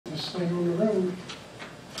this thing on the road.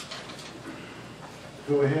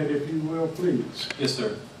 Go ahead, if you will, please. Yes,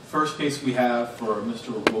 sir. First case we have for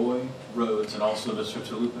Mr. Roy Rhodes and also Mr.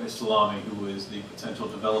 Talupe Salami, who is the potential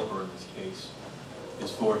developer in this case,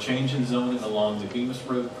 is for change in zoning along the Bemiss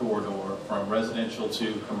Road corridor from residential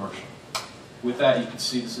to commercial. With that, you can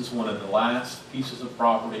see this is one of the last pieces of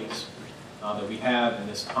properties that we have in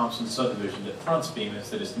this Thompson subdivision that fronts Bemiss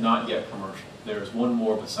that is not yet commercial. There is one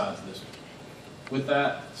more besides this one. With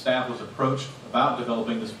that, staff was approached about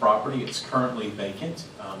developing this property. It's currently vacant.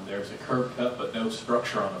 There's a curb cut but no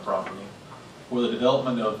structure on the property for the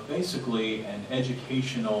development of basically an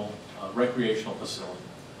educational recreational facility.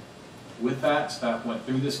 With that, staff went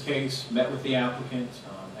through this case, met with the applicant,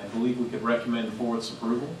 and believed we could recommend for its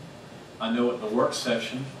approval. I know at the work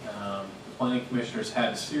session, the planning commissioners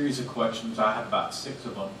had a series of questions. I have about 6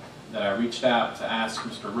 of them that I reached out to ask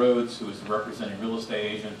Mr. Rhodes, who is the representing real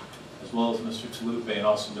estate agent, as well as Mr. Talupe and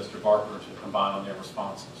also Mr. Barker to combine on their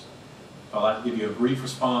responses. So I'd like to give you a brief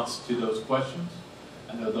response to those questions.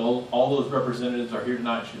 I know all those representatives are here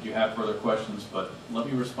tonight should you have further questions, but let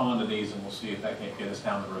me respond to these and we'll see if that can't get us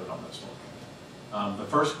down the road on this one. The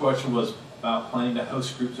first question was about planning to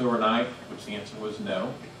host groups overnight, which the answer was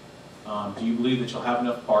no. Do you believe that you'll have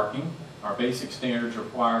enough parking? Our basic standards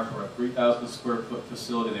require for a 3,000 square foot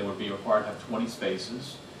facility, they would be required to have 20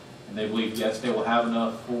 spaces. And they believe, yes, they will have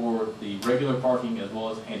enough for the regular parking as well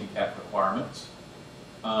as handicap requirements.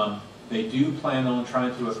 They do plan on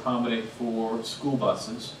trying to accommodate for school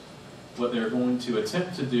buses. What they're going to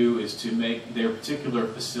attempt to do is to make their particular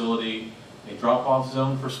facility a drop-off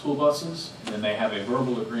zone for school buses. And then they have a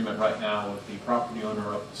verbal agreement right now with the property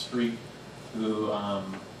owner up the street who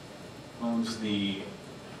owns the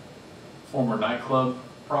former nightclub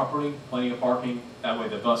property, plenty of parking. That way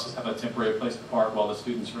the buses have a temporary place to park while the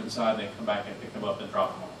students are inside and they come back and pick them up and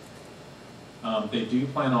drop them off. They do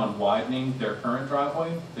plan on widening their current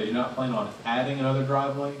driveway. They do not plan on adding another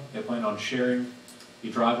driveway. They plan on sharing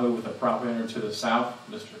the driveway with the property owner to the south,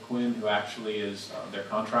 Mr. Quinn, who actually is their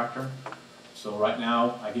contractor. So right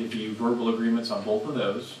now I give you verbal agreements on both of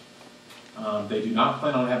those. They do not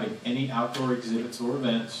plan on having any outdoor exhibits or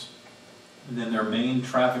events. And then their main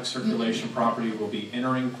traffic circulation property will be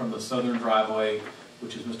entering from the southern driveway,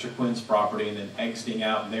 which is Mr. Quinn's property, and then exiting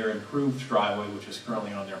out their improved driveway, which is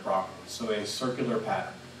currently on their property. So a circular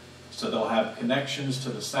pattern. So they'll have connections to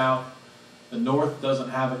the south. The north doesn't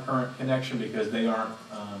have a current connection because they don't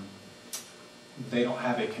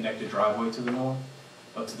have a connected driveway to the north,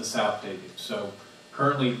 but to the south they do. So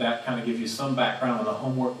currently that kind of gives you some background on the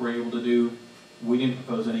homework we're able to do. We didn't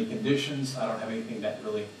propose any conditions. I don't have anything that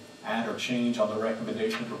really add or change on the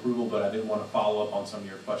recommendation for approval, but I did want to follow up on some of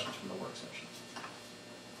your questions from the work session.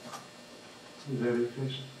 Is that it,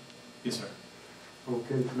 Jason? Yes, sir.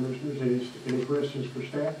 Okay, commissioners, any questions for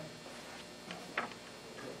staff?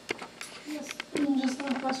 Yes, just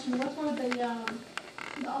one question. What were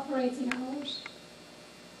the operating hours?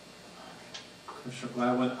 Commissioner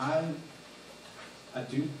Gladwin, I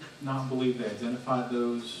do not believe they identified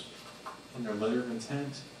those in their letter of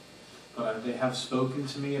intent. But they have spoken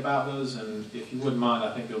to me about those, and if you wouldn't mind,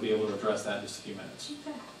 I think you'll be able to address that in just a few minutes.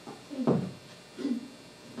 Okay.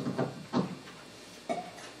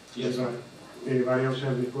 Yes, sir. Anybody else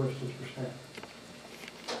have any questions for staff?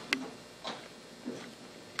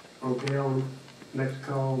 Okay, I'll next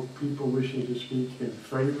call people wishing to speak in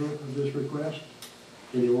favor of this request.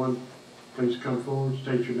 Anyone, please come forward,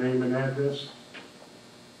 state your name and address,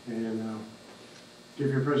 and give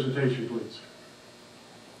your presentation, please.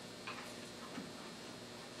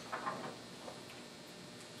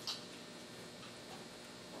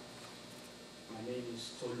 My name is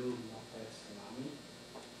Tolu Salami,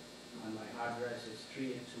 and my address is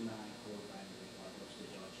 3829 Quarterman, Valdosta,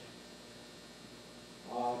 Georgia.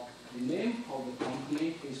 The name of the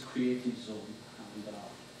company is Creative Zone, and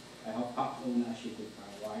I have part ownership with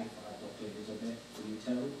my wife, Dr. Elizabeth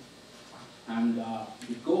Unitero. And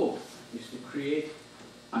the goal is to create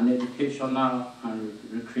an educational and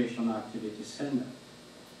recreational activity center.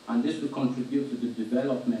 And this will contribute to the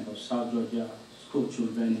development of South Georgia school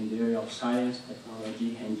children in the area of science,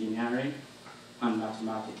 technology, engineering, and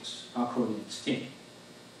mathematics, acronym STEM.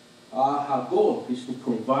 Our goal is to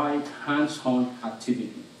provide hands-on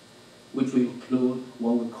activity, which will include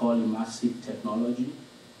what we call immersive technology.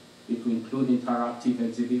 It will include interactive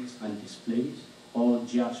exhibits and displays, all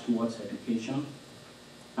geared towards education.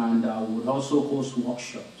 And we would also host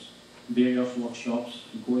workshops, various workshops,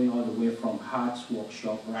 going all the way from arts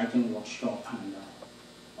workshop, writing workshop, and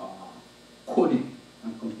coding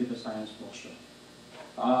and computer science workshop.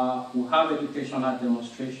 We'll have educational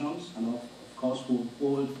demonstrations, and of course we'll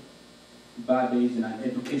hold but there is an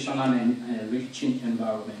educational and enriching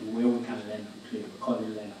environment where we can learn and play. We call it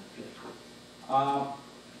learn and play.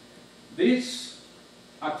 This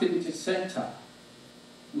activity center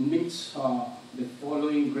meets the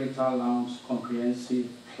following Greater Lowndes comprehensive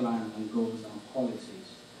plan and goals and policies.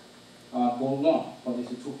 Goal 1,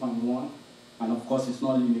 policy 2.1, and of course it's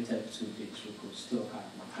not limited to this. We could still have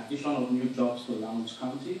addition of new jobs to Lowndes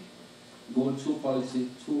County. Goal 2, policy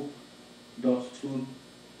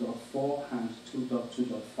 2.2.4 and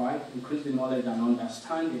 2.2.5, increase the knowledge and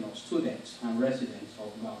understanding of students and residents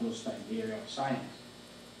of Valdosta in the area of science.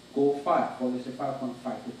 Goal 5, policy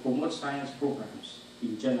 5.5, to promote science programs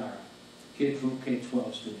in general, K through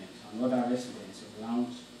K-12 students and other residents of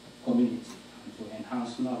Lowndes community, and to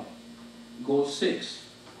enhance knowledge. Goal 6,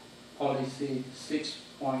 policy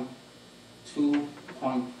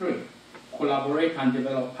 6.2.3, collaborate and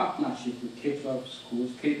develop partnership with K-12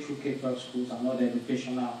 schools, K through K-12 schools and other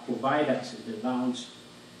educational providers in the Lowndes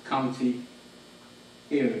County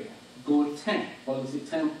area. Goal 10, policy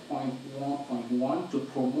 10.1.1, to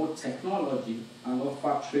promote technology and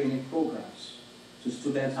offer training programs to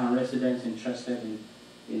students and residents interested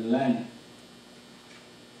in learning.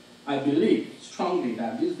 I believe strongly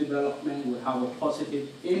that this development will have a positive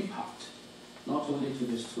impact, not only to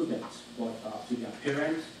the students, but to their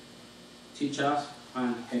parents, teachers,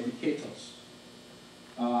 and educators,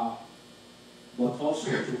 but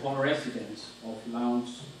also to all residents of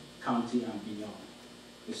Lowndes County and beyond,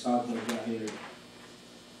 the South Georgia area.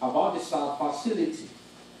 About the South facility,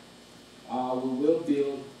 we will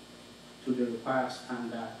build to the required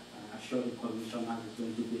standard, and I assure the Commission that it's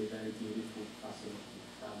going to be a very beautiful facility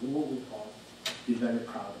that we will all be very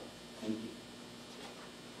proud of. Thank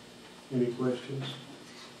you. Any questions?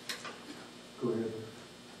 Go ahead.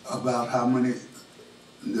 About how many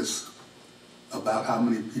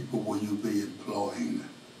people will you be employing?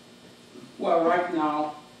 Well, right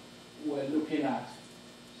now we're looking at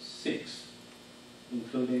 6,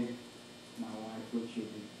 including my wife, which will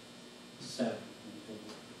be 7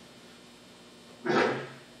 in total.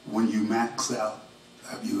 When you max out,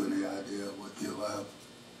 have you any idea what you'll have?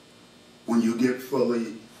 When you get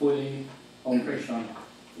fully operational.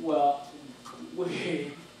 Well,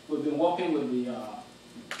 we've been working with the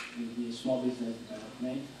small business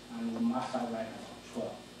development, and we max out right now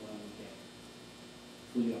 12 when we get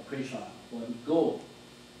fully operational. But the goal,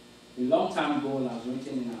 the long-term goal as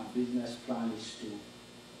written in our business plan, is to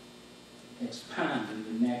expand in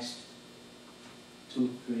the next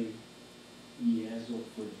 2-3 years,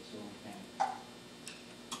 hopefully, so we can.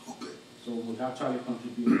 okay. So we'll actually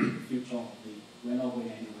contribute to the future of we're not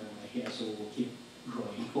going anywhere, we're here, so we'll keep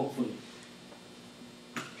growing, hopefully.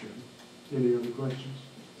 Any other questions?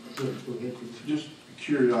 Yes, go ahead. Just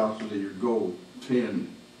curiosity, your goal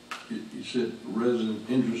 10, you said resident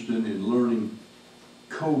interested in learning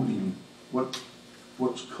coding. What's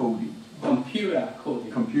coding? Computer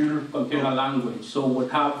coding. Computer Language. So we'll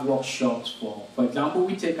have workshops for example,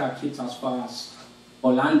 we take our kids as far as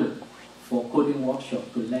Orlando for coding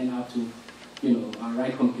workshop to learn how to,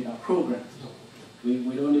 write computer programs. We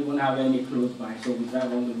don't even have any close by, so we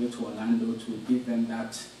drive all the way to Orlando to give them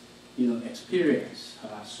that, experience.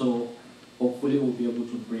 So hopefully we'll be able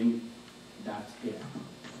to bring that here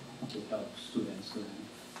to help students learn.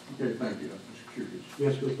 Okay, thank you. I'm just curious.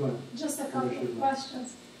 Yes, Ms. Lynn. Just a couple of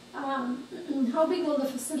questions. How big will the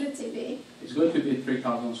facility be? It's going to be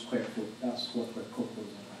 3,000 square foot. That's what we're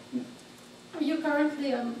proposing right now. Are you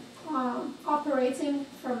currently operating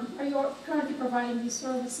from, are you currently providing these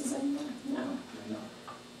services anywhere? No.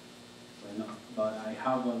 We're not. But I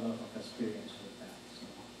have a lot of experience with that. So.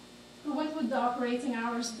 What would the operating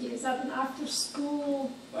hours be? Is that an after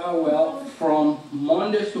school? Well, from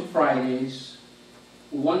Mondays to Fridays,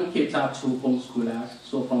 we want to cater to homeschoolers.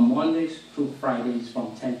 So from Mondays to Fridays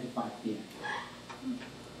from 10 to 5 p.m.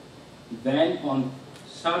 Then on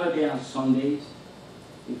Saturday and Sundays,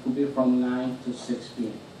 it could be from 9 to 6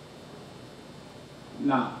 p.m.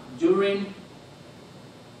 Now, during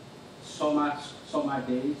summer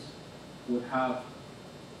days, we'll have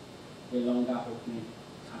a longer opening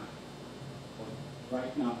time. But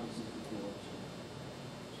right now, this is the goal.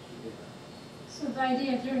 So the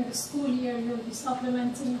idea during the school year, you'll be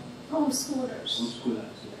supplementing homeschoolers?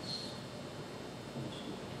 Homeschoolers, yes.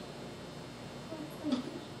 Thank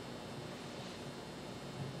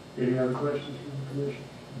you. Any other questions from the Commission?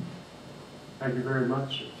 Thank you very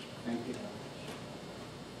much, sir. Thank you.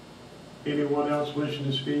 Anyone else wishing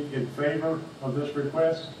to speak in favor of this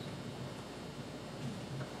request?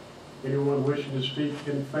 Anyone wishing to speak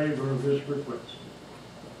in favor of this request?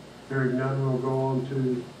 Hearing none, we'll go on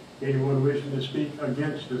to anyone wishing to speak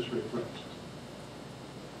against this request.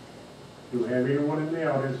 Do we have anyone in the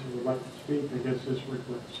audience who would like to speak against this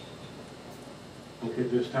request? Okay,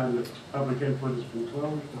 this time the public input has been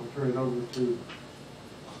closed. I'll turn it over to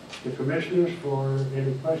the commissioners for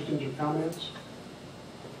any questions or comments.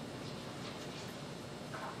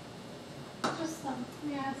 Just, let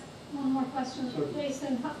me ask one more question. Sure.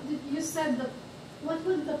 Jason, you said what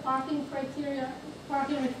would the parking criteria,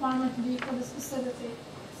 parking requirement be for this facility?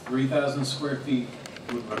 3,000 square feet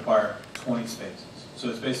would require 20 spaces. So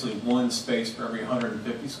it's basically one space for every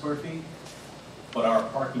 150 square feet. But our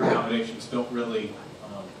parking accommodations don't really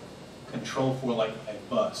control for like a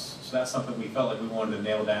bus. So that's something we felt like we wanted to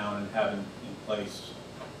nail down and have in place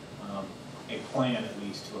a plan at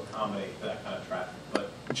least to accommodate that kind of traffic.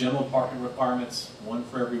 But general parking requirements, one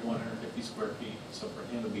for every 150 square feet. So for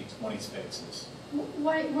him it would be 20 spaces.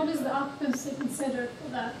 What is the occupancy considered for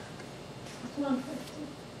that 150?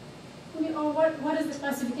 I mean, or what is the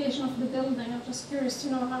classification of the building? I'm just curious to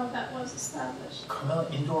know how that was established. Carmel,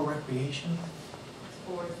 indoor recreation?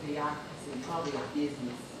 For the occupancy, probably a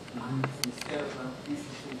business occupancy instead of an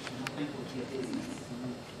institution. I think it would be a business.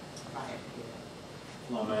 Right.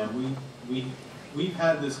 Well, man, we've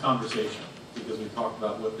had this conversation because we talked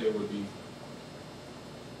about what they would be.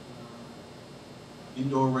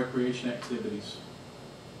 Indoor recreation activities,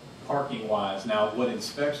 parking wise. Now, what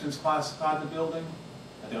inspections classified the building?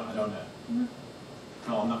 I don't know. Mm-hmm.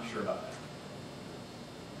 No, I'm not sure about that.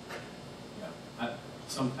 Yeah,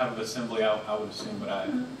 some type of assembly, I would assume, but I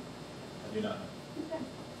do not know. Okay,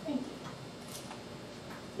 thank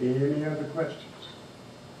you. Any other questions?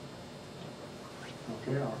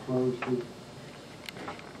 Okay, I'll close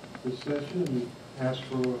this session and ask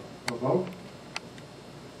for a vote.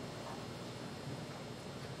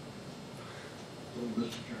 So,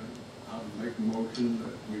 Mr. Chairman, I would make a motion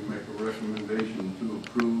that we make a recommendation to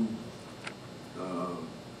approve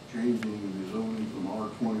changing the zoning from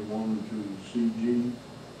R21 to CG.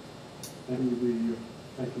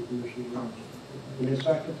 Thank you, Commissioner. Any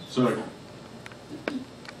seconds? Second.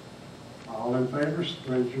 All in favor,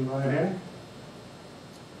 raise your right hand.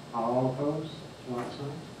 All opposed, like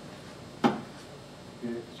sign.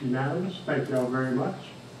 It's unanimous. Thank you all very much.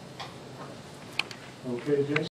 Okay, Jason.